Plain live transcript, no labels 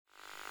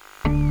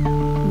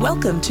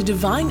Welcome to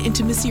Divine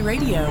Intimacy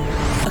Radio,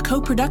 a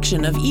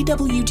co-production of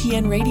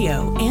EWTN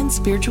Radio and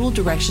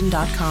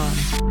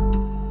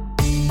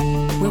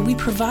SpiritualDirection.com, where we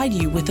provide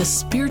you with a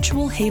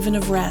spiritual haven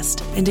of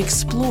rest and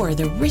explore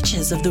the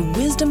riches of the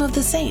wisdom of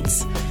the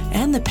saints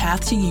and the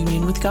path to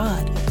union with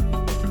God.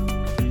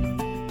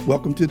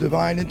 Welcome to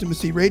Divine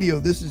Intimacy Radio.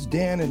 This is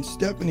Dan and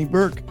Stephanie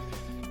Burke,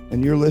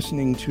 and you're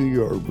listening to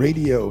your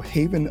radio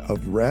haven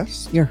of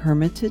rest, your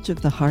hermitage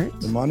of the heart,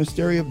 the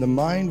monastery of the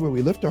mind, where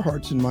we lift our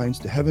hearts and minds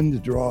to heaven to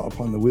draw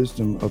upon the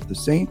wisdom of the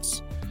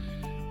saints.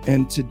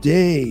 And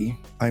today,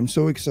 I'm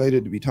so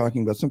excited to be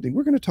talking about something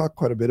we're going to talk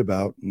quite a bit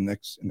about in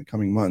the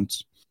coming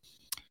months,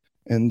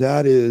 and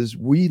that is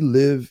we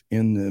live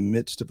in the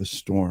midst of a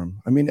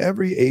storm. I mean,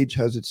 every age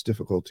has its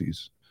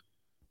difficulties,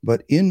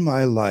 but in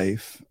my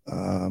life,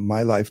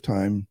 my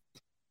lifetime,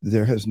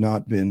 there has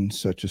not been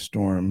such a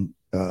storm,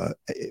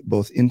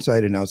 both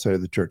inside and outside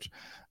of the church.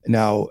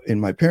 Now, in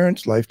my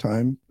parents'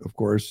 lifetime, of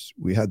course,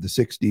 we had the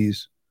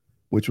 60s,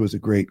 which was a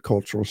great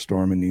cultural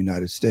storm in the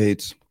United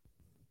States.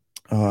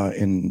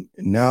 And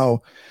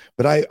now,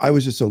 but I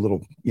was just a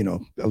little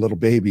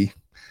baby.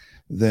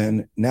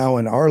 Then now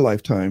in our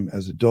lifetime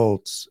as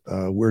adults,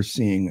 we're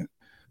seeing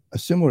a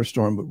similar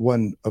storm, but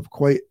one of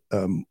quite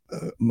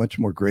much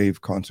more grave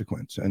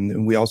consequence.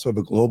 And we also have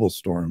a global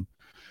storm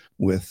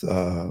with,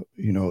 a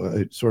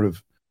sort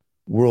of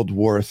world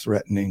war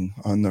threatening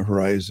on the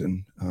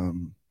horizon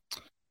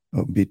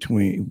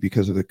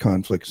because of the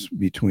conflicts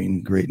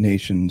between great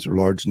nations or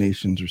large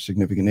nations or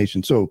significant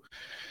nations. So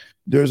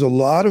there's a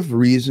lot of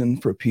reason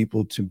for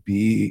people to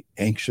be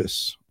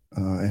anxious,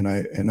 and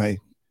I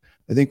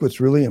think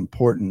what's really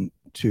important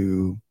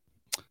to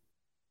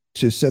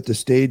set the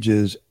stage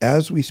is,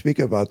 as we speak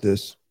about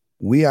this,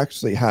 we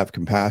actually have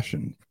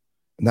compassion,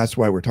 and that's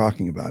why we're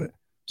talking about it.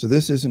 So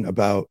this isn't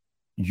about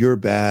you're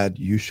bad,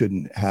 you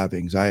shouldn't have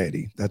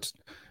anxiety. That's,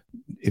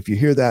 if you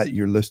hear that,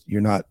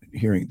 you're not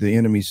hearing, the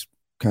enemy's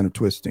kind of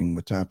twisting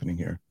what's happening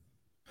here.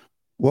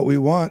 What we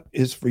want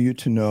is for you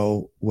to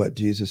know what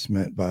Jesus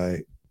meant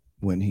by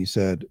when he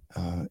said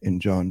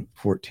in John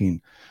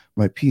 14,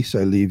 "My peace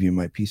I leave you,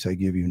 my peace I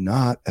give you,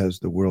 not as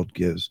the world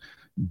gives.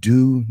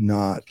 Do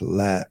not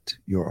let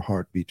your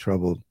heart be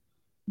troubled.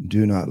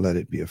 Do not let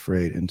it be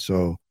afraid." And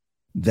so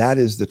that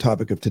is the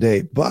topic of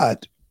today,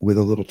 but with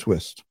a little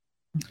twist.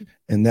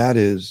 And that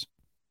is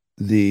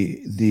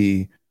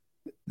the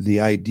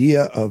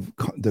idea of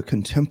the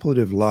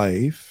contemplative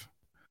life,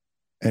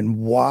 and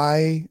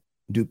why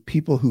do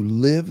people who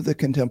live the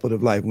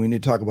contemplative life, we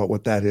need to talk about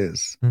what that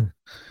is.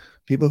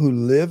 People who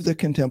live the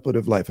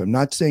contemplative life. I'm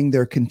not saying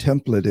they're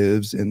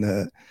contemplatives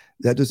that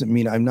doesn't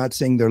mean, I'm not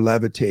saying they're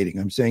levitating.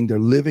 I'm saying they're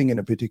living in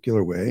a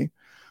particular way.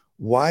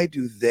 Why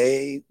do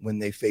they, when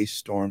they face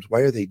storms, why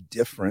are they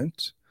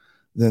different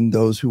than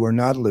those who are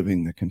not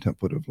living the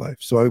contemplative life?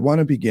 So I want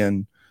to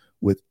begin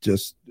with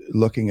just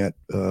looking at,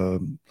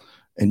 and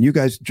you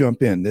guys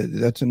jump in.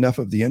 That's enough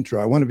of the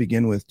intro. I want to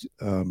begin with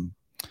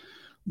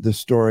the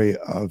story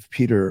of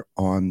Peter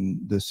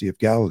on the Sea of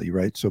Galilee,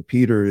 right? So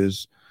Peter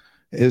is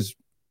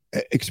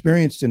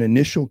experienced an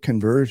initial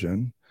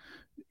conversion.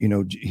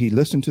 He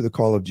listened to the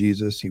call of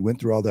Jesus. He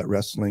went through all that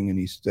wrestling and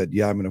he said,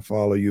 "Yeah, I'm going to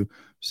follow you,"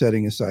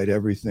 setting aside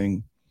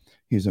everything.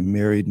 He's a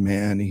married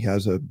man. He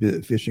has a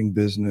fishing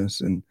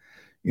business and,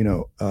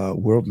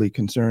 worldly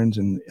concerns.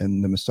 And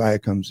the Messiah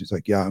comes. He's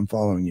like, "Yeah, I'm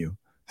following you."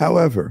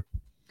 However,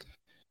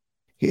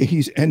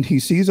 he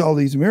sees all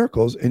these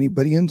miracles,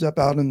 but he ends up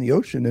out in the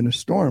ocean in a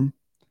storm.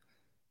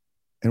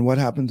 And what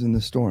happens in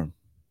the storm?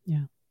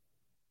 Yeah.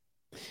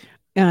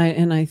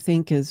 And I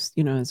think as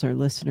our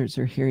listeners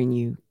are hearing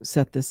you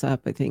set this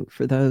up, I think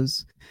for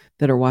those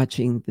that are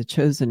watching The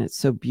Chosen, it's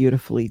so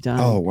beautifully done.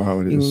 Oh,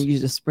 wow, it is. You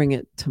just bring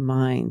it to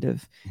mind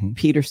of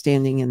Peter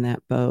standing in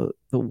that boat,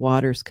 the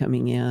water's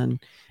coming in.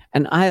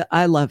 And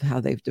I love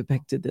how they've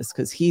depicted this,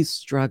 because he's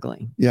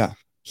struggling. Yeah.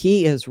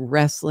 He is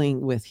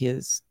wrestling with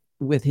his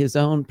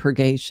own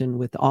purgation,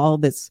 with all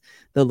this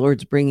the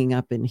Lord's bringing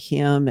up in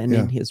him and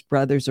in his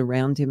brothers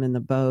around him in the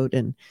boat,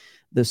 and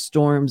the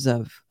storms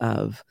of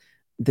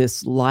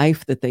this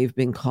life that they've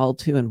been called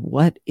to. And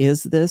what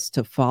is this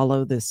to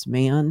follow this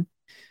man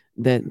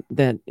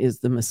that is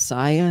the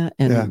Messiah?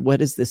 And what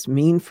does this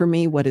mean for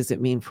me? What does it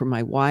mean for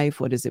my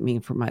wife? What does it mean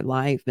for my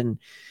life? And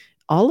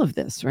all of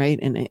this, right?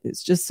 And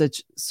it's just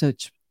such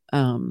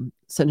an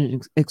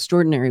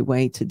extraordinary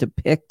way to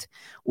depict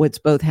what's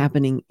both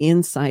happening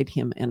inside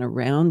him and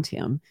around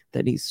him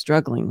that he's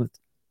struggling with.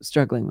 So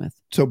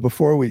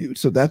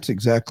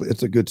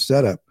it's a good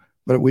setup,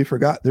 but we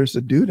forgot there's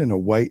a dude in a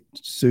white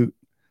suit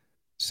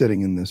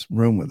sitting in this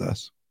room with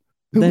us.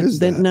 Who is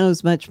that? That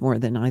knows much more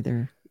than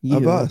either you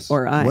of us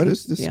or I. What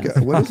is this guy?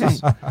 What is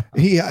this?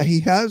 He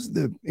has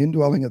the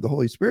indwelling of the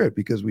Holy Spirit,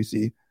 because we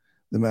see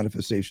the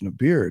manifestation of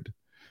beard.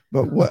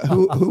 But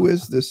who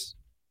is this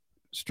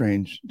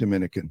strange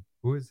Dominican?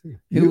 Who is he?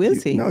 Who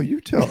is he? No, you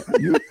tell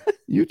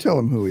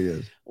him who he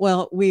is.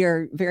 Well, we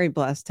are very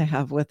blessed to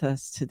have with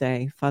us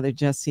today Father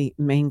Jesse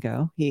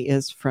Maingot. He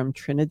is from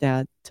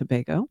Trinidad,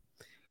 Tobago.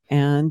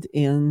 and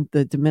in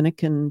the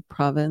Dominican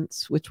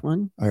province. Which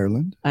one?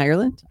 Ireland,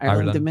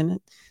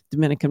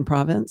 Dominican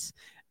province.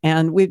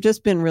 And we've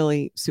just been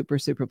really super,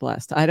 super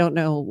blessed. I don't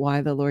know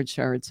why the Lord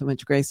showered so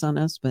much grace on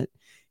us, but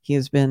he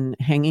has been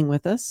hanging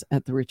with us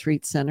at the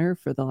retreat center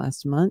for the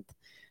last month,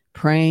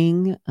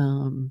 praying,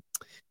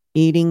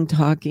 eating,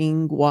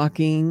 talking,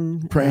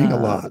 walking, praying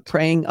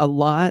a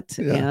lot,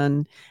 yeah.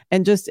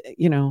 and just,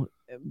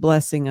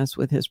 blessing us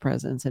with his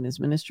presence and his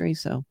ministry.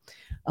 So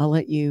I'll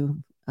let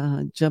you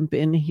jump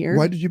in here.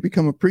 Why did you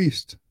become a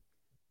priest?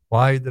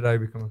 Why did I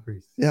become a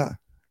priest? Yeah.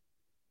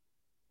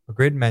 A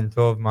great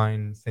mentor of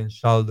mine, Saint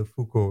Charles de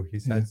Foucault, he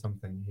said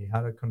something. He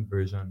had a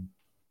conversion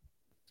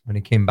when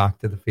he came back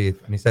to the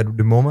faith. And he said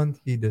the moment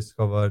he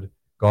discovered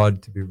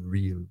God to be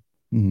real,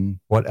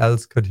 what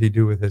else could he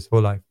do with his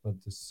whole life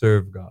but to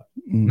serve God?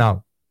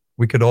 Now,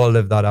 we could all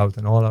live that out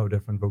in all our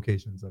different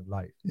vocations of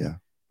life. Yeah.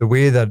 The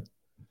way that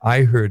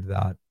I heard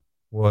that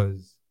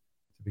was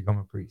to become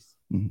a priest.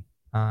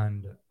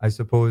 And I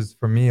suppose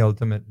for me,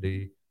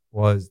 ultimately,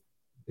 was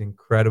the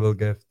incredible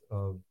gift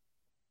of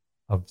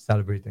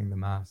celebrating the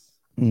Mass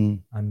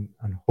and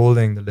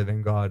holding the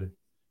living God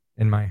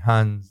in my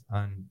hands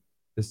and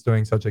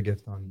bestowing such a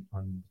gift on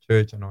the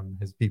church and on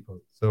his people.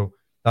 So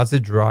that's a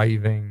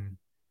driving,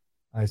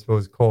 I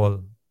suppose,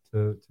 call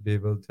to be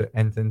able to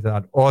enter into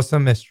that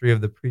awesome mystery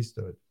of the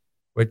priesthood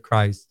with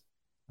Christ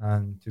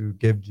and to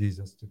give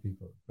Jesus to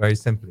people, very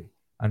simply.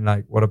 And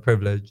like, what a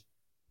privilege.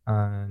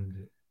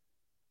 And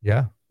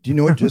yeah. Do you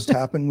know what just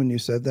happened when you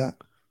said that?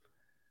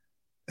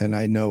 And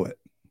I know it.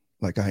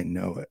 Like, I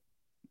know it.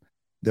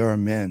 There are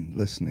men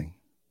listening,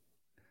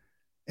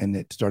 and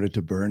it started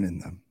to burn in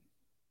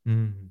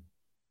them.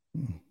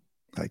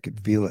 I could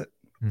feel it.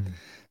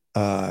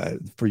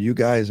 For you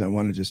guys, I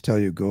want to just tell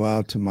you, go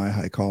out to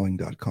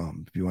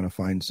myhighcalling.com if you want to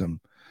find some.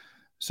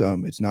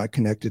 It's not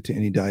connected to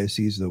any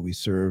diocese, though we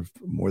serve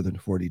more than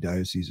 40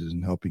 dioceses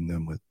and helping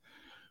them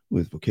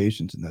with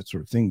vocations and that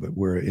sort of thing. But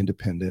we're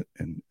independent,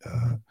 and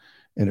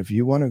if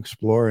you want to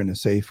explore in a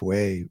safe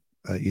way,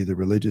 either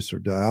religious or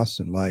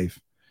diocesan life,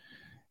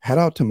 head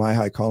out to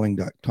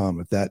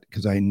myhighcalling.com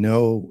because I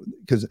know,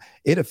 because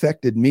it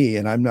affected me,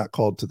 and I'm not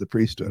called to the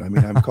priesthood. I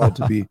mean, I'm called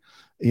to be,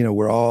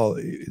 we're all,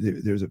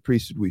 there's a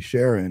priesthood we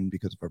share in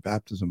because of our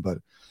baptism, but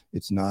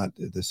it's not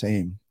the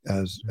same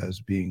as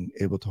being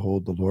able to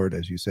hold the Lord,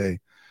 as you say,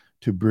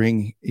 to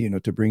bring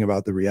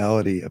about the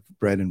reality of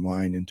bread and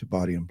wine into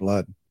body and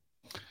blood.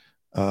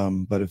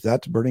 But if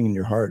that's burning in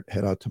your heart,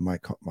 head out to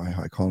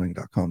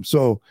myhighcalling.com.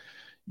 So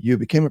you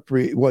became a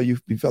priest. Well, you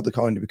felt the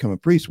calling to become a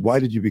priest. Why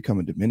did you become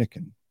a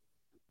Dominican?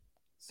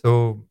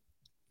 So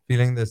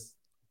feeling this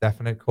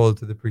definite call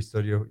to the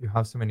priesthood, you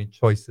have so many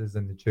choices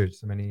in the church,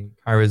 so many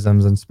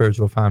charisms and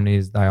spiritual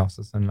families,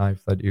 diocesan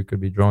life that you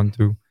could be drawn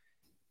to.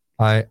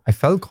 I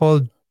felt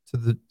called to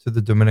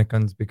the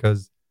Dominicans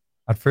because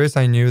at first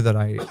I knew that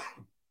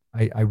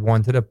I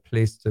wanted a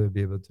place to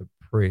be able to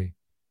pray.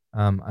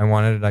 I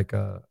wanted like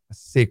a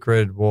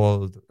sacred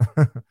walled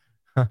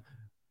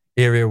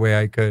area where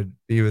I could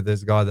be with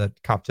this God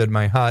that captured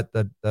my heart,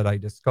 that I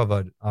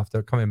discovered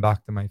after coming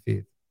back to my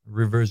faith,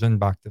 reversion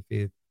back to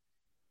faith.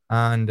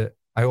 And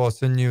I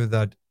also knew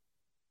that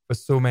for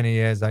so many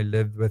years I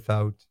lived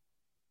without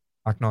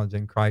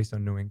acknowledging Christ or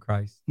knowing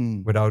Christ,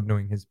 without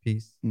knowing his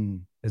peace,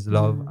 his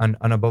love, and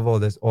above all,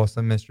 this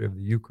awesome mystery of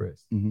the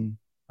Eucharist.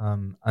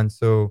 And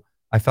so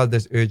I felt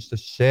this urge to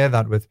share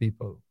that with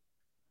people.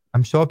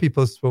 I'm sure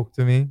people spoke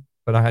to me,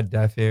 but I had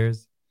deaf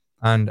ears,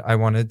 and I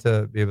wanted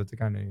to be able to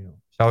kind of,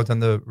 shout on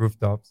the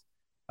rooftops.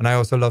 And I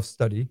also love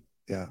study.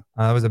 Yeah.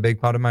 That was a big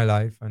part of my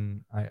life,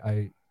 and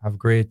I have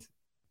great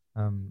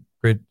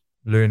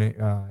learning,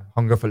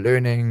 hunger for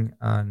learning,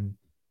 and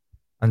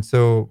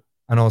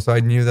also I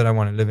knew that I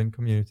want to live in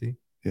community.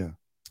 Yeah.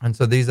 And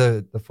so these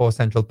are the 4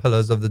 central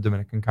pillars of the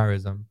Dominican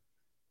charism,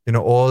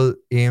 all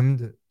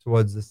aimed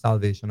towards the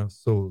salvation of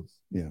souls.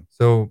 Yeah.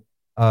 So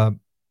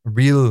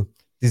real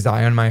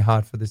desire in my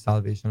heart for the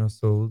salvation of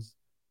souls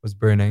was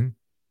burning.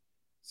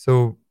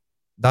 So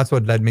that's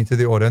what led me to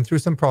the order, and through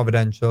some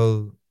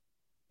providential,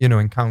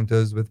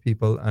 encounters with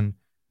people. And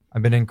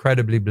I've been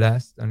incredibly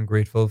blessed and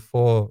grateful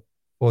for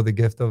the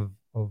gift of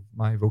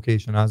my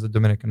vocation as a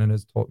Dominican. It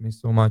has taught me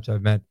so much.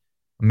 I've met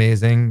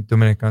amazing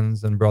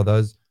Dominicans and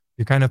brothers.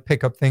 You kind of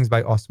pick up things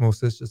by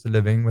osmosis, just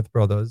living with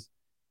brothers,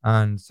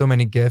 and so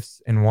many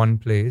gifts in one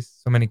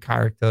place, so many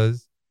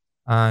characters.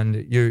 And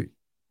you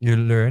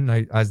learn,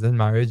 like, as in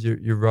marriage,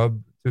 you rub,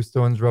 2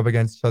 stones rub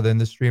against each other in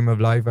the stream of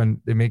life,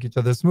 and they make each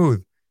other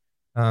smooth.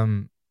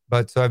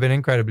 But so I've been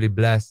incredibly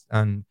blessed,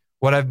 and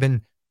what I've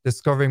been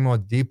discovering more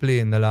deeply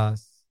in the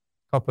last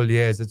couple of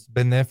years, it's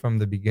been there from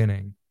the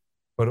beginning,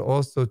 but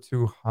also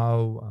to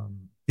how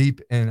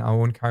deep in our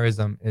own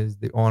charism is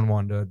the awe and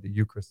wonder, the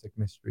Eucharistic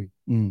mystery,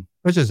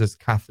 which is just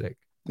Catholic.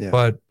 Yeah.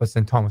 But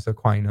St. Thomas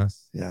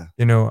Aquinas, yeah,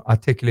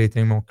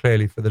 articulating more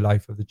clearly for the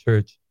life of the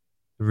church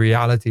the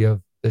reality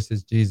of this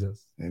is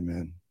Jesus.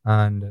 Amen.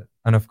 And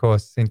of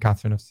course, St.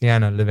 Catherine of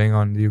Siena, living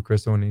on the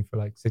Eucharist only for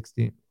like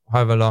 16,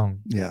 however long,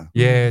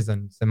 years,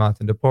 and St.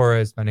 Martin de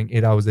Porres, spending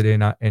 8 hours a day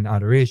in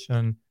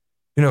adoration.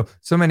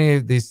 so many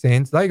of these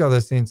saints, like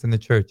other saints in the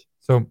church.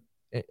 So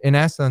in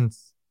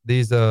essence,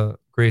 these are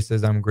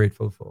graces I'm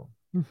grateful for.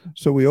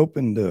 So we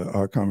opened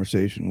our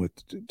conversation with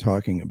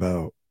talking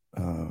about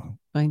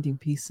finding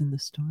peace in the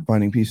storm.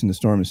 Finding peace in the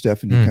storm. And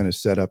Stephanie kind of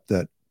set up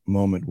that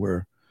moment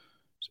where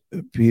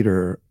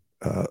Peter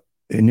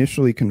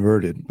initially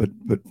converted,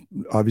 but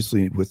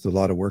obviously with a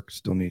lot of work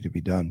still need to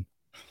be done.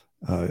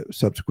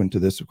 Subsequent to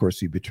this, of course,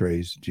 he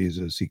betrays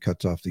Jesus. He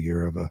cuts off the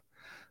ear of a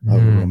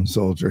Roman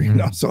soldier.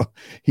 So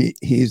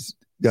he's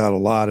got a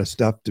lot of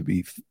stuff to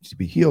be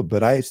healed.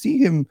 But I see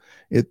him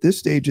at this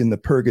stage in the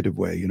purgative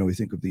way. We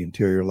think of the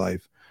interior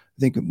life. I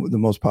think the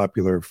most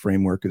popular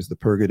framework is the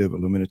purgative,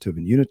 illuminative,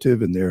 and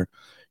unitive. And they're,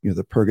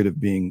 the purgative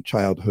being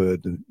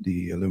childhood,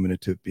 the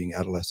illuminative being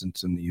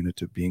adolescence, and the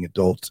unitive being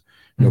adult,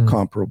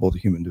 comparable to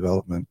human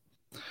development.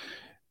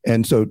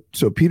 And so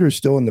Peter's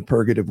still in the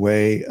purgative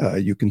way.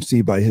 You can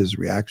see by his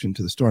reaction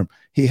to the storm.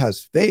 He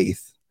has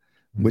faith,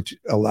 which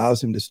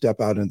allows him to step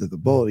out into the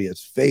boat. He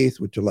has faith,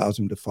 which allows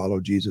him to follow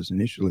Jesus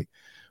initially.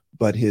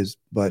 But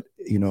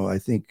I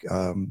think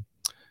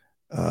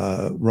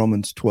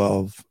Romans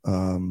 12,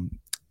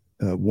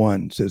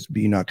 1 says,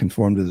 "Be not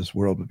conformed to this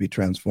world, but be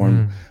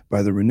transformed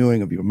by the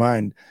renewing of your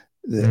mind."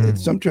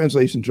 Some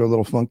translations are a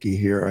little funky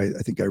here. I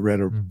think I read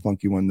a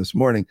funky one this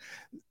morning.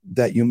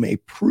 That you may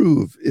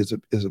prove is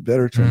a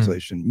better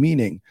translation,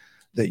 meaning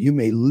that you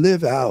may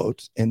live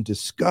out and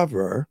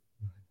discover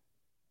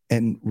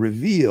and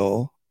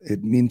reveal.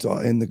 It means,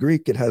 in the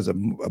Greek, it has a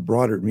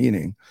broader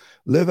meaning.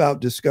 Live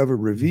out, discover,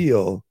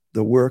 reveal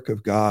the work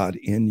of God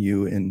in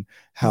you and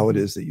how it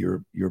is that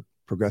you're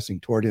progressing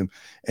toward him.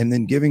 And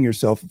then giving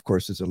yourself, of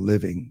course, as a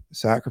living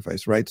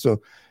sacrifice, right?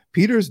 So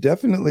Peter's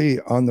definitely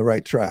on the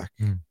right track.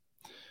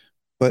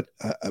 But,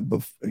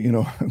 we're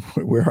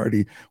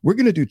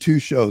going to do 2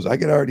 shows. I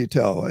can already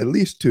tell, at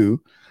least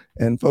 2.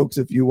 And folks,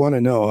 if you want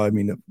to know,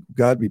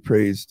 God be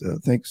praised.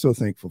 So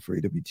thankful for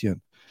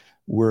EWTN.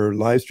 We're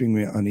live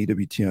streaming on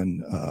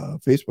EWTN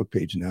Facebook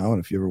page now.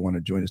 And if you ever want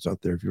to join us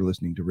out there, if you're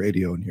listening to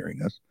radio and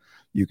hearing us,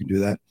 you can do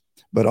that.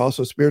 But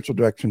also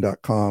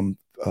spiritualdirection.com,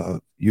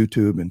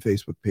 YouTube and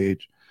Facebook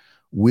page.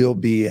 We'll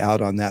be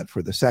out on that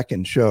for the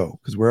second show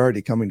because we're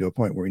already coming to a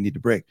point where we need to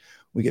break.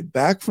 We get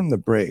back from the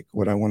break.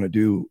 What I want to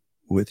do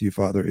with you,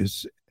 Father,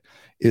 is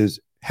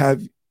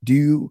do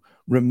you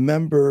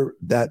remember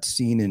that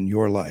scene in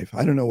your life?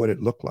 I don't know what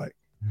it looked like,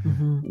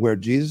 where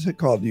Jesus had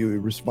called you, you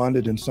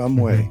responded in some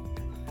way,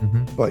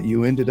 but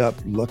you ended up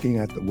looking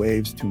at the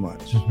waves too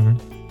much,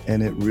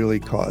 and it really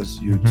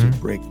caused you to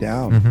break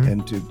down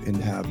and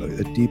have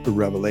a deeper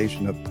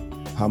revelation of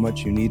how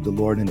much you need the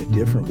Lord in a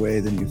different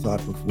way than you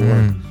thought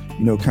before.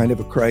 Kind of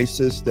a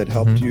crisis that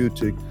helped you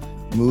to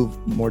move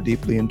more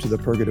deeply into the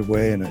purgative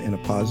way in a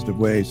positive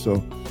way.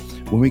 So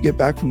when we get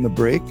back from the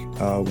break,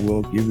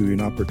 we'll give you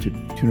an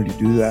opportunity to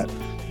do that.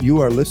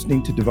 You are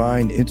listening to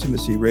Divine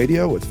Intimacy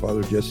Radio with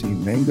Father Jesse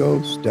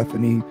Maingot,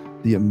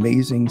 the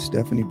amazing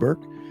Stephanie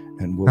Burke,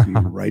 and we'll be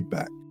right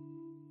back.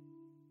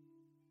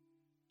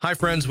 Hi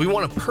friends, we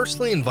want to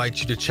personally invite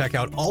you to check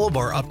out all of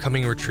our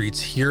upcoming retreats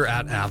here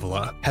at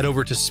Avila. Head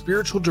over to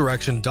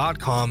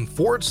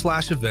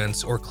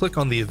spiritualdirection.com/events or click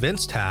on the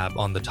events tab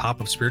on the top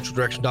of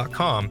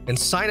spiritualdirection.com and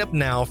sign up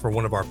now for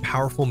one of our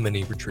powerful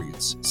mini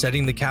retreats,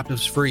 Setting the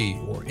Captives Free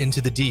or Into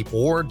the Deep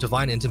or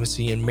Divine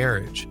Intimacy in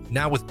Marriage.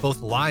 Now with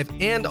both live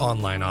and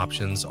online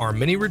options, our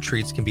mini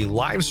retreats can be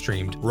live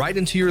streamed right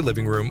into your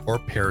living room or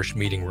parish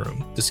meeting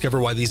room. Discover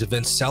why these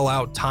events sell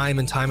out time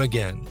and time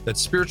again.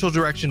 That's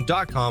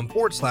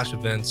spiritualdirection.com/events.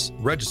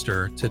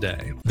 Register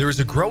today. There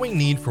is a growing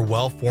need for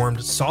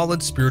well-formed,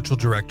 solid spiritual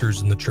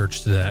directors in the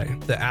church today.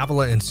 The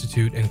Avila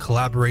Institute, in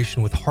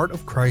collaboration with Heart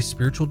of Christ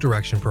Spiritual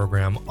Direction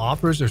Program,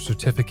 offers a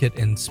certificate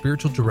in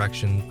spiritual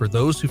direction for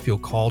those who feel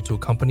called to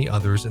accompany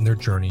others in their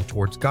journey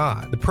towards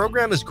God. The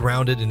program is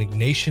grounded in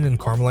Ignatian and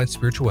Carmelite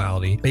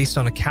spirituality based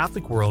on a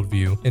Catholic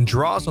worldview and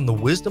draws on the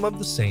wisdom of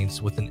the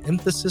saints with an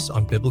emphasis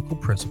on biblical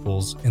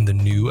principles in the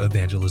new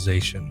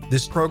evangelization.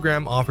 This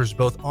program offers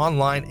both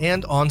online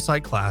and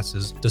on-site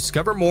classes.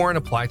 Discover more and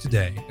apply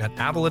today at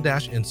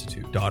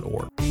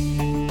avila-institute.org.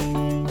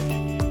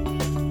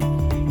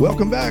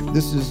 Welcome back.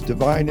 This is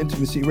Divine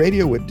Intimacy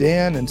Radio with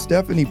Dan and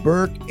Stephanie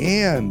Burke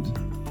and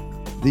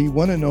the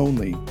one and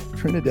only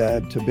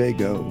Trinidad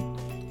Tobago.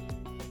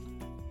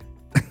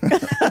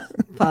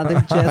 Father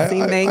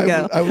Jesse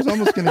Mango. I was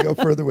almost going to go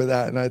further with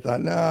that, and I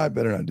thought, no, I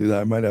better not do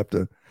that. I might have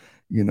to,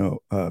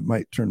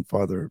 might turn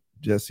Father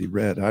Jesse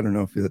red. I don't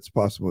know if that's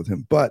possible with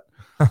him. But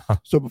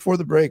so before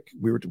the break,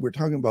 we're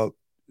talking about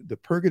the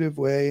purgative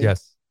way,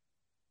 yes,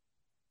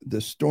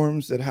 the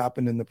storms that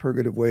happen in the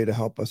purgative way to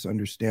help us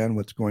understand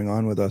what's going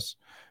on with us.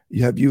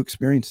 Have you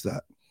experienced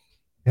that?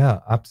 Yeah,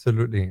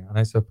 absolutely. And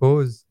I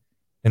suppose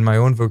in my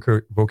own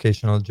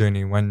vocational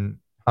journey, when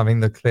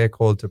having the clear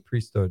call to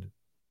priesthood,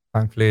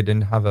 thankfully I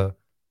didn't have a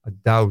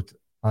doubt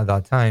at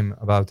that time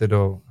about it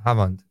or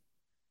haven't.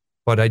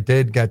 But I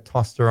did get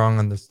tossed around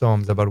in the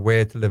storms about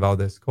where to live out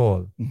this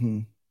call.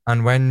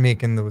 And when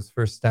making those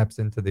first steps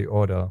into the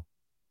order,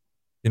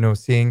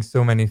 seeing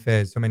so many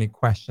fears, so many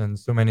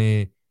questions, so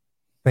many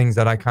things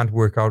that I can't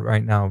work out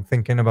right now,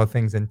 thinking about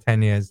things in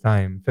 10 years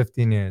time,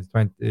 15 years,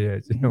 20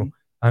 years, you know,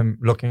 I'm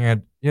looking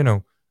at, you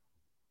know,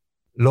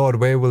 Lord,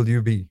 where will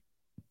you be?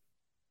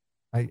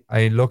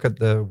 I look at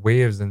the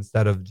waves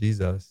instead of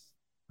Jesus.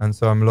 And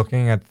so I'm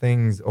looking at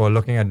things or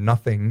looking at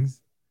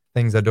nothings,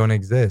 things that don't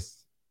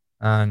exist,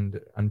 and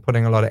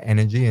putting a lot of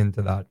energy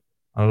into that,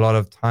 a lot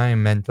of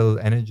time, mental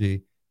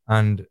energy.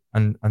 And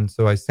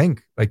so I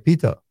sink like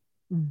Peter.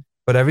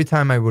 But every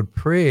time I would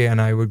pray and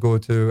I would go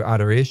to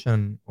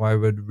adoration or I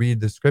would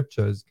read the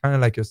scriptures, kind of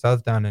like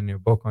yourself, Dan, in your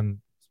book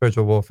on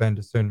spiritual warfare and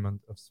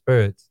discernment of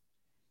spirits,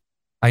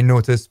 I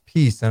noticed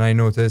peace, and I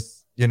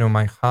noticed, you know,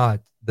 my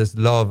heart, this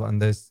love and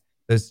this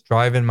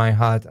drive in my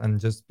heart, and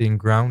just being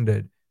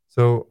grounded.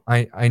 So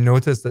I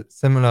noticed that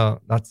similar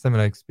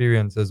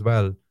experience as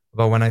well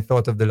about when I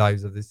thought of the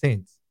lives of the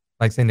saints,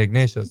 like Saint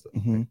Ignatius.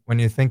 When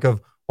you think of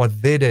what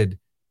they did,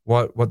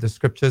 what the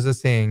scriptures are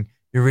saying,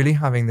 you're really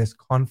having this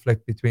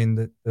conflict between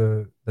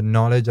the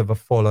knowledge of a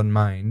fallen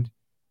mind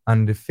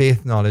and the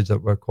faith knowledge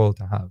that we're called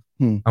to have.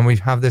 And we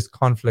have this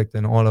conflict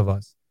in all of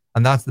us.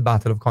 And that's the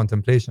battle of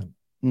contemplation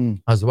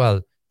as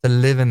well, to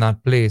live in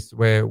that place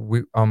where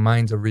our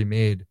minds are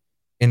remade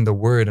in the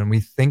word, and we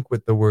think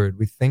with the word,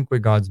 we think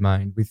with God's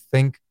mind, we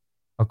think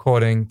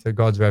according to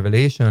God's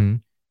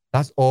revelation.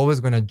 That's always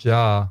going to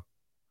jar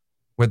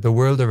with the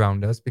world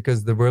around us,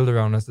 because the world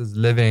around us is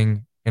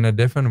living in a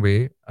different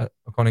way,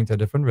 according to a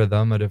different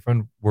rhythm, a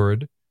different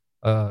word,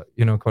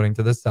 you know, according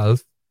to the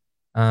self,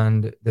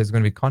 and there's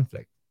going to be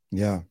conflict.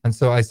 Yeah. And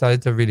so I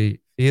started to really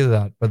feel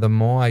that, but the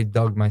more I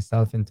dug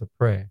myself into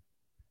prayer,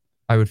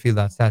 I would feel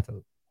that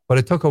settled. But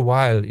it took a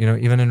while, you know,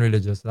 even in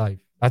religious life.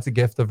 That's a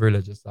gift of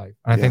religious life.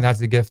 And I think that's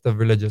the gift of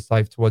religious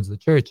life towards the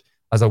church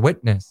as a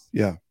witness.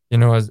 Yeah. You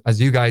know, as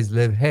you guys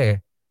live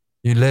here,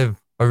 you live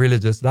a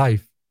religious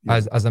life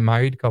as a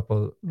married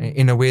couple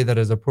in a way that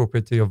is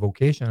appropriate to your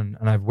vocation.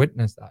 And I've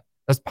witnessed that.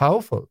 That's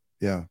powerful.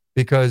 Yeah.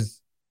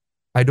 Because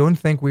I don't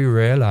think we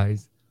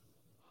realize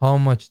how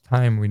much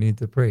time we need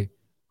to pray,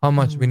 how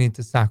much we need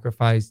to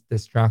sacrifice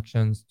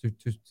distractions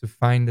to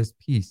find this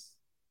peace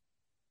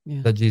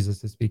that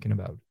Jesus is speaking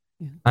about.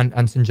 Yeah.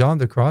 And St. John of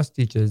the Cross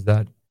teaches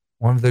that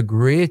one of the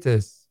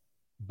greatest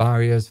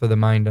barriers for the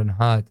mind and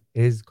heart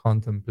is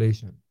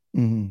contemplation.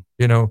 You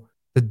know,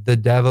 the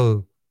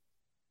devil,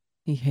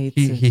 he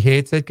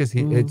hates it because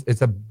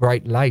it's a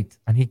bright light,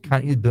 and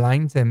he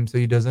blinds him so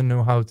he doesn't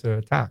know how to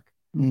attack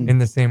in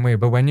the same way.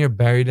 But when you're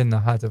buried in the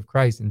heart of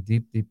Christ in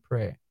deep, deep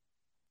prayer,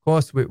 of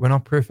course, we're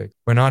not perfect.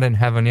 We're not in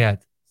heaven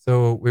yet.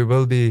 So we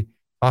will be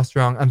tossed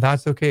around, and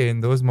that's okay.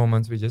 In those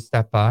moments, we just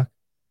step back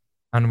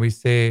and we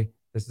say,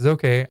 this is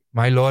okay.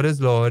 My Lord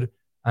is Lord,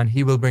 and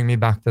he will bring me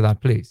back to that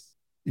place.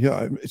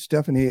 Yeah,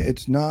 Stephanie,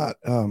 it's not,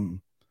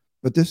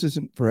 but this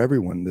isn't for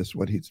everyone. This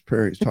what he's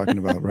talking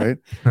about, right?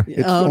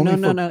 It's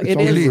no.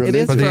 It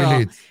is for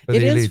all.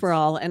 It is for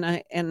all.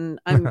 And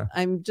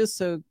I'm just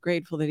so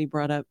grateful that he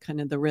brought up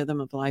kind of the rhythm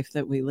of life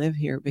that we live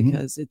here,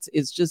 because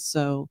it's just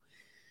so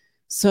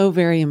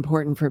very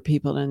important for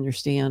people to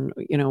understand.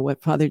 You know,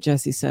 what Father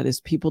Jesse said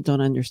is people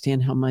don't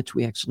understand how much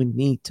we actually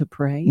need to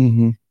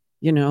pray.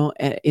 You know,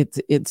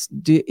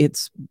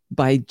 it's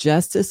by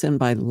justice and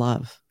by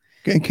love.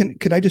 Can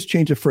I just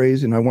change a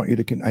phrase? And I want you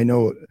to, I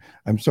know,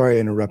 I'm sorry I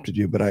interrupted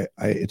you, but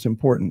it's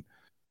important.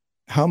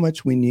 How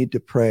much we need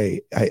to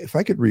pray. If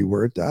I could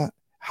reword that,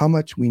 how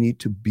much we need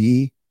to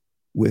be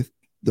with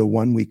the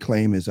one we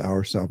claim is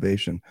our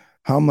salvation.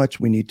 How much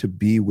we need to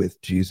be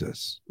with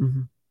Jesus.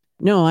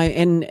 No,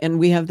 and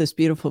we have this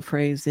beautiful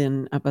phrase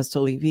in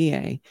Apostoli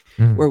Viae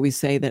where we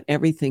say that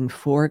everything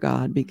for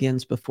God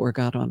begins before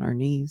God on our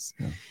knees.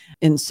 Yeah.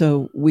 And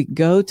so we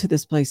go to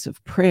this place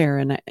of prayer,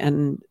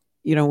 and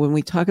you know, when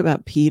we talk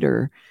about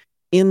Peter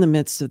in the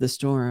midst of the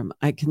storm,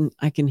 I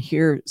can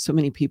hear so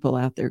many people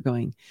out there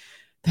going,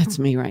 that's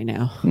me right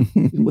now.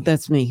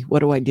 That's me. What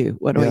do I do?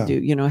 What do I do?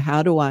 You know,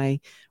 how do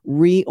I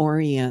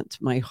reorient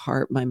my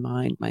heart, my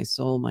mind, my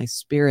soul, my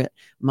spirit,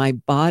 my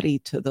body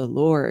to the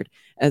Lord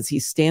as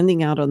he's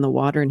standing out on the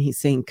water and he's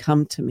saying,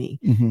 come to me,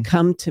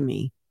 come to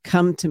me,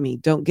 come to me.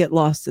 Don't get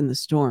lost in the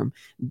storm.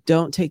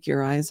 Don't take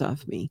your eyes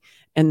off me.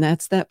 And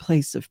that's that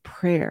place of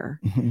prayer.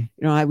 You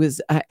know, I was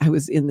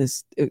in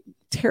this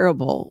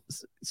terrible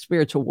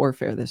spiritual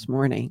warfare this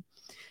morning.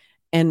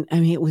 And I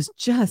mean, it was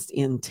just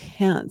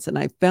intense. And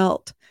I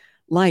felt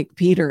like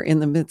Peter in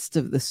the midst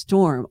of the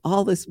storm,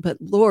 all this, but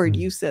Lord,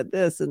 you said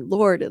this, and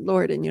Lord,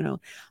 and, you know,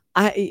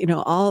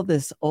 all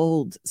this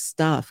old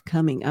stuff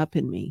coming up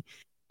in me.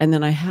 And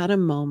then I had a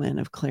moment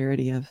of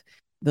clarity of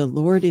the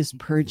Lord is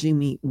purging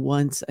me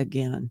once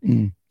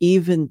again,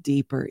 even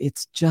deeper.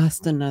 It's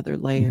just another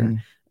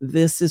layer.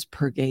 This is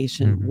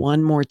purgation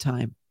one more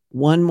time,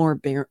 one more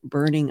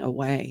burning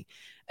away.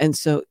 And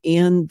so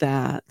in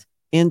that,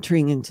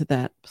 entering into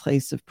that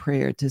place of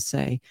prayer to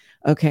say,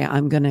 okay,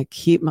 I'm going to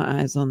keep my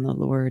eyes on the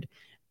Lord,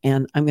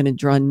 and I'm going to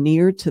draw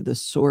near to the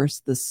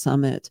source, the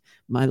summit,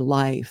 my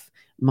life,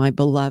 my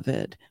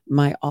beloved,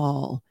 my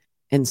all,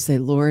 and say,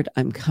 Lord,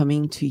 I'm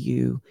coming to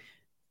you.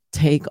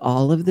 take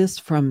all of this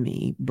from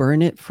me,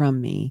 burn it from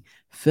me,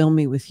 fill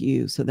me with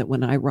you, so that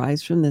when I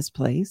rise from this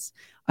place,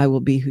 I will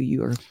be who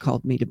you are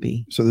called me to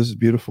be. So this is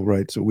beautiful,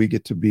 right? So we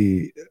get to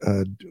be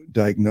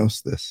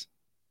diagnose this.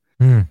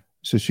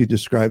 So she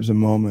describes a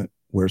moment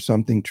where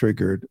something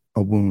triggered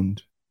a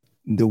wound.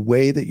 The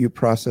way that you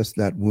process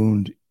that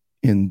wound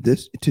in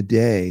this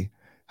today,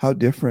 how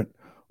different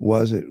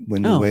was it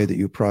when the way that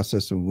you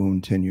process a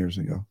wound 10 years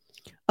ago?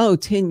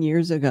 10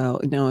 years ago.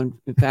 No,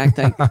 in fact,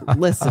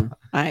 listen,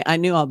 I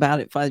knew all about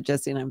it. Father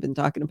Jesse and I've been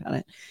talking about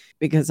it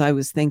because I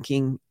was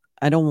thinking,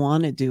 I don't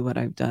want to do what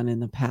I've done in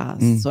the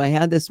past. So I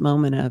had this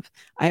moment of,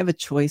 I have a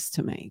choice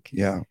to make.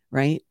 Yeah.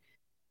 Right.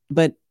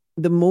 But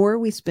the more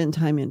we spend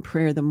time in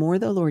prayer, the more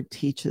the Lord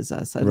teaches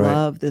us. I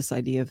love this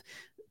idea of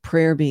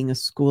prayer being a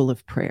school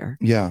of prayer.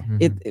 Yeah.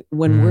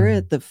 When we're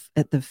at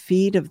the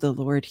feet of the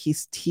Lord,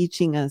 he's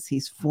teaching us,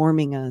 he's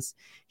forming us,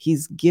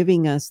 he's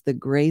giving us the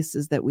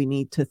graces that we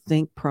need to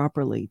think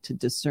properly, to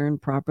discern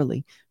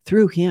properly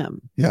through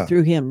him,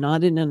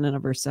 not in and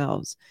of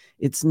ourselves.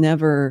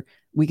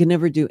 We can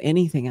never do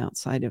anything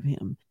outside of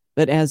him.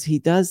 But as he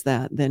does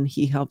that, then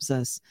he helps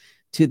us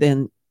to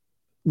then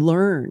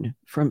learn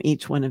from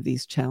each one of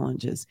these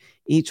challenges,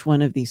 each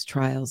one of these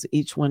trials,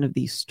 each one of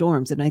these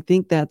storms. And I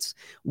think that's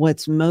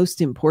what's most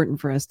important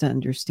for us to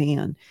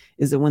understand,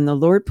 is that when the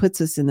Lord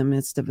puts us in the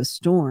midst of a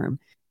storm,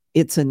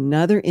 it's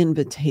another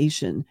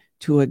invitation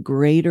to a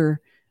greater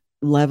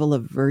level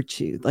of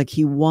virtue. Like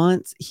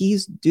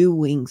he's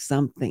doing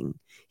something.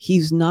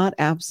 He's not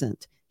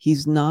absent.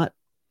 He's not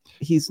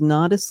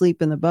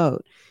asleep in the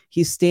boat.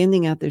 He's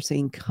standing out there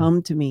saying,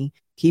 come to me,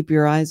 keep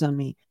your eyes on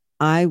me.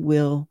 I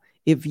will,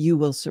 if you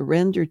will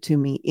surrender to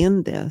me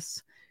in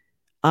this,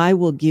 I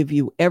will give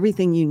you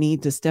everything you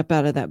need to step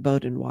out of that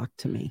boat and walk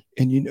to me.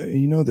 And you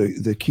know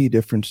the key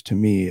difference to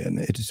me, and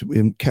it's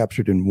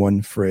captured in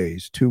one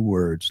phrase, 2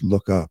 words,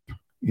 look up.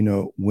 You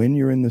know, when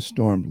you're in the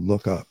storm,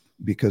 look up,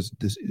 because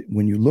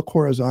when you look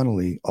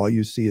horizontally, all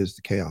you see is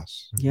the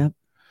chaos. Yep.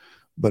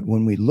 But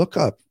when we look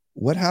up,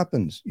 what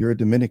happens? You're a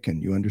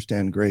Dominican. You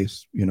understand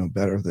grace,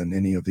 better than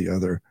any of the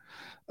other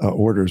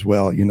orders.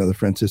 Well, the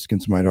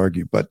Franciscans might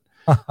argue, but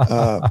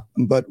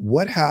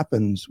what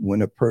happens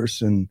when a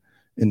person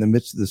in the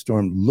midst of the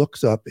storm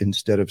looks up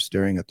instead of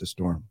staring at the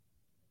storm?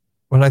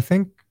 Well, I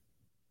think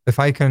if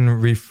I can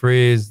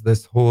rephrase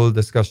this whole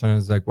discussion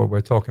as like what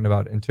we're talking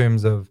about in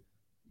terms of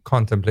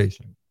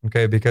contemplation,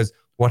 okay? Because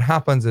what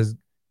happens is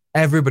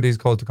everybody's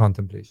called to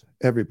contemplation.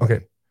 Everybody.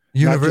 Okay.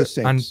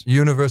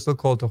 Universal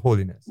call to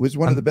holiness. It was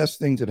one of the best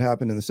things that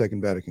happened in the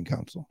Second Vatican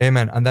Council.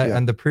 Amen.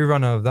 And the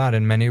pre-runner of that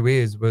in many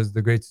ways was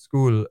the great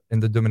school in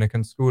the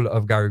Dominican school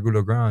of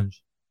Garrigou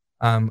Grange,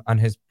 and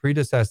his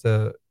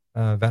predecessor,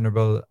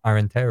 Venerable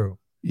Arentero.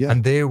 Yeah.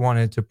 And they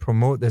wanted to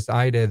promote this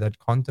idea that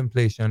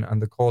contemplation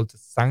and the call to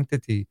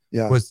sanctity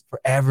was for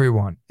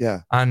everyone.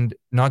 Yeah. And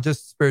not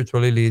just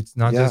spiritual elites,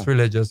 not just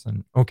religious.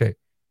 And okay.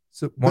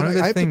 So I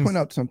have to point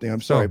out something.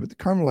 I'm sorry, but the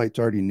Carmelites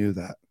already knew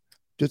that.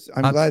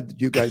 I'm glad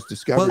that you guys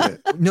discovered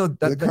it. No,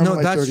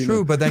 that's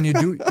true. But then you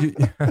do.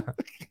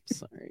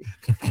 Sorry.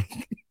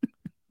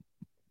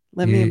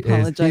 Let me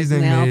apologize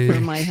now for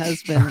my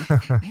husband.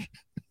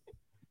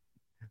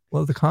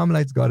 Well, the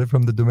Carmelites got it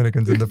from the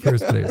Dominicans in the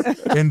first place,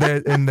 in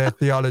their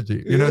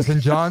theology.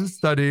 St. John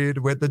studied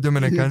with the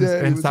Dominicans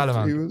in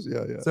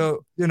Salamanca.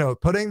 So,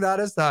 putting that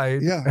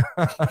aside,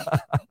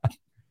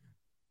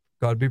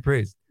 God be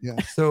praised. Yeah.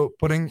 So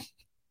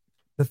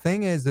the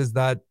thing is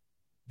that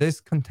this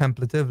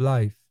contemplative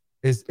life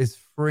is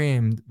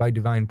framed by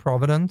divine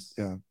providence,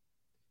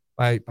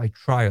 by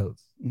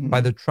trials. Mm-hmm.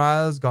 By the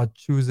trials God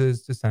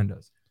chooses to send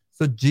us.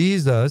 So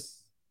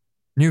Jesus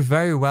knew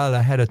very well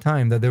ahead of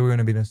time that they were going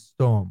to be in a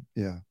storm.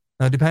 Yeah.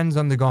 Now it depends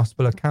on the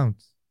gospel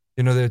accounts.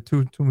 There are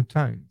two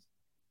times.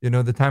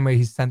 The time where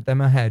he sent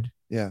them ahead.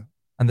 Yeah.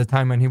 And the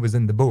time when he was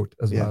in the boat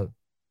as well.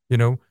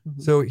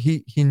 Mm-hmm. So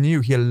he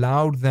knew, he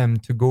allowed them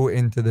to go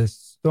into this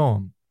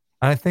storm.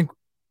 And I think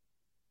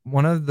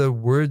one of the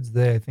words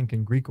there, I think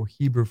in Greek or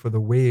Hebrew for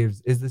the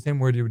waves, is the same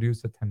word you would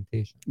use for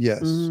temptation.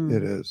 Yes,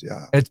 it is.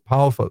 Yeah. It's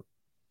powerful.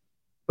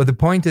 But the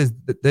point is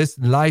that this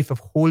life of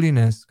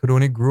holiness could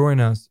only grow in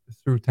us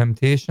through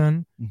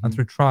temptation and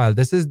through trial.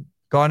 This is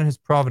God in his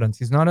providence.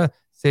 He's not a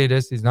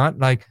sadist. He's not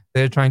like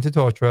they're trying to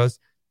torture us,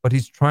 but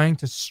he's trying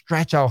to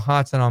stretch our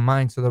hearts and our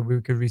minds so that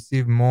we could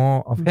receive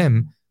more of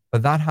him.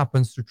 But that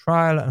happens through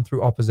trial and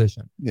through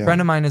opposition. Yeah. A friend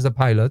of mine is a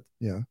pilot.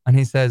 Yeah. And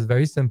he says,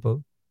 very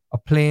simple, a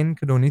plane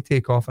could only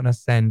take off and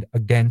ascend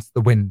against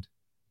the wind.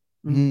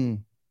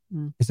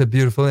 It's a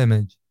beautiful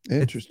image.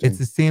 Interesting. It's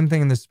the same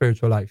thing in the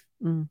spiritual life.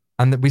 And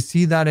that we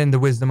see that in the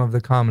wisdom of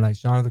the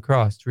Carmelites, John of the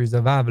Cross, Teresa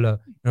of Avila,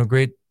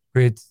 great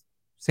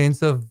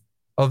saints of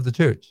the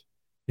church.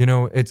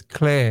 It's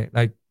clear,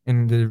 like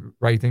in the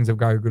writings of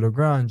Garrigou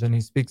Grange, and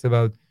he speaks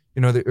about,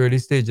 the early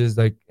stages,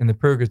 like in the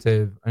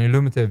purgative and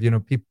illuminative,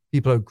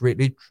 people are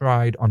greatly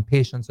tried on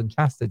patience and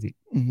chastity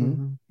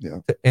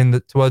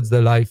towards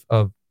the life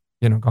of,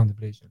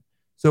 contemplation.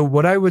 So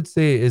what I would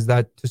say is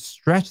that to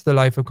stretch the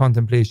life of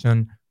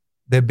contemplation,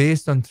 they're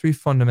based on 3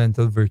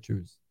 fundamental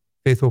virtues: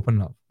 faith, hope, and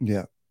love.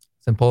 Yeah.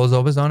 St. Paul's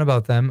always on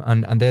about them,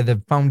 and they're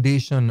the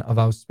foundation of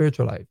our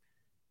spiritual life.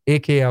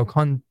 aka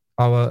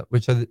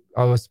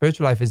our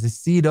spiritual life is the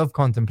seed of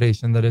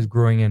contemplation that is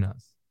growing in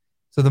us.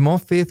 So the more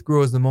faith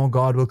grows, the more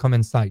God will come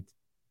in sight.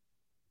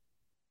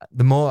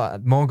 The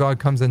more God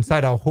comes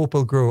inside, our hope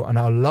will grow and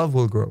our love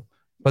will grow.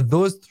 But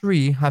those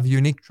three have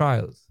unique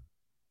trials.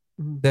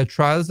 Mm-hmm. They're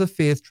trials of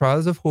faith,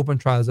 trials of hope,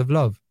 and trials of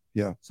love.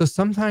 Yeah. So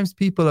sometimes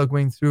people are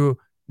going through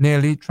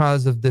nearly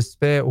trials of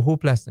despair or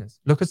hopelessness.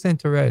 Look at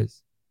Saint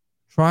Therese.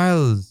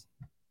 Trials.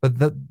 But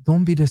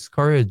don't be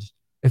discouraged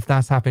if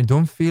that's happening.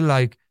 Don't feel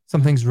like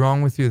something's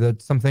wrong with you,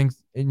 that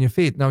something's in your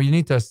faith. Now, you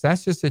need to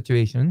assess your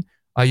situation.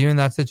 Are you in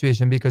that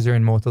situation because you're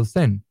in mortal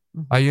sin?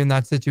 Mm-hmm. Are you in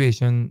that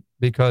situation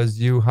because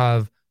you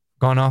have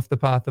gone off the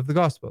path of the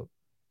gospel?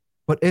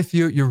 But if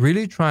you're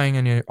really trying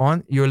and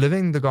you're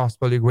living the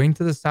gospel, you're going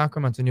to the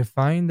sacraments and you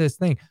find this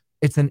thing,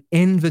 it's an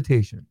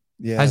invitation.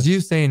 Yes. As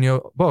you say in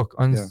your book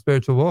on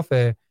spiritual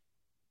warfare,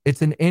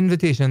 it's an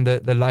invitation.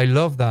 I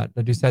love that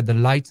you said the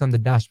lights on the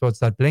dashboard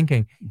start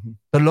blinking. Mm-hmm.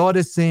 The Lord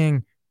is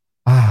saying,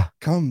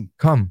 come.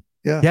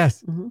 Yeah.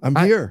 Yes. Mm-hmm. I'm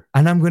here.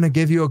 And I'm going to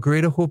give you a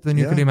greater hope than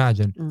you could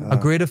imagine, a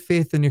greater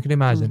faith than you could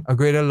imagine, a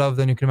greater love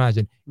than you can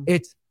imagine.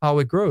 It's how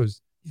it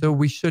grows. So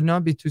we should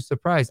not be too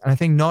surprised. And I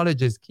think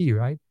knowledge is key,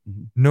 right?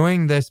 Mm-hmm.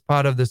 Knowing this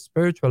part of the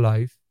spiritual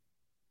life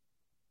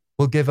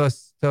will give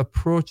us to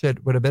approach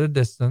it with a bit of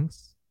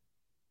distance,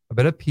 a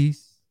bit of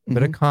peace, a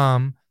bit of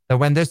calm, that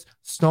when this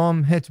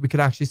storm hits, we could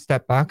actually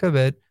step back a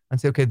bit and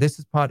say, okay, this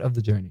is part of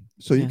the journey.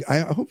 So I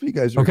hope you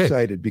guys are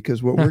excited,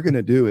 because what we're going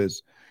to do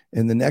is,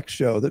 in the next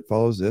show that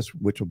follows this,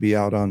 which will be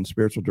out on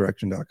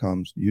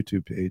spiritualdirection.com's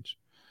YouTube page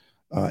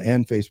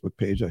and Facebook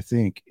page, I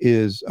think,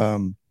 is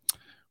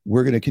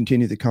we're going to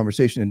continue the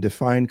conversation and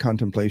define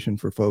contemplation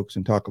for folks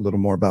and talk a little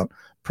more about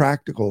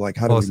practical, like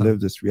how do we live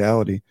this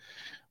reality.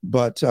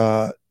 But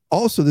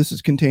also, this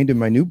is contained in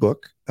my new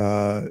book.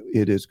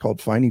 It is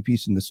called Finding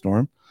Peace in the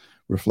Storm,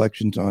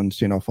 Reflections on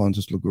St.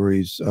 Alphonsus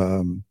Liguori's,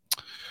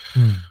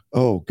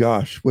 oh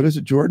gosh, what is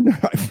it, Jordan?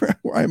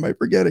 Why am I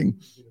forgetting?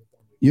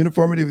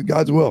 Uniformity with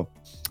God's Will.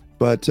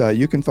 But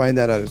you can find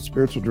that at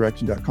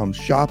spiritualdirection.com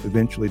shop,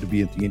 eventually to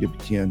be at the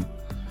EWTN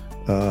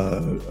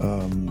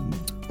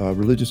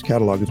religious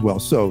catalog as well.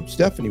 So,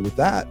 Stephanie, with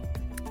that,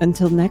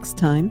 until next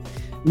time,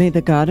 may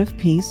the God of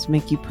peace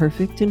make you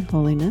perfect in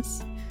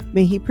holiness.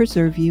 May he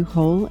preserve you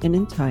whole and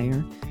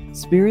entire,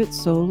 spirit,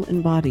 soul,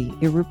 and body,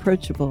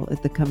 irreproachable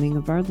at the coming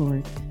of our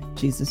Lord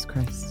Jesus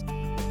Christ.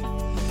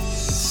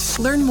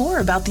 Learn more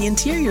about the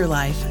interior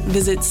life.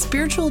 Visit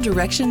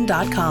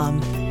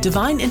spiritualdirection.com.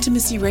 Divine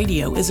Intimacy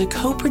Radio is a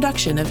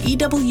co-production of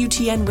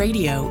EWTN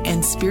Radio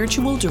and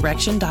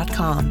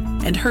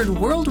spiritualdirection.com and heard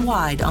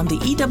worldwide on the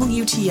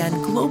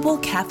EWTN Global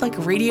Catholic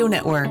Radio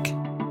Network.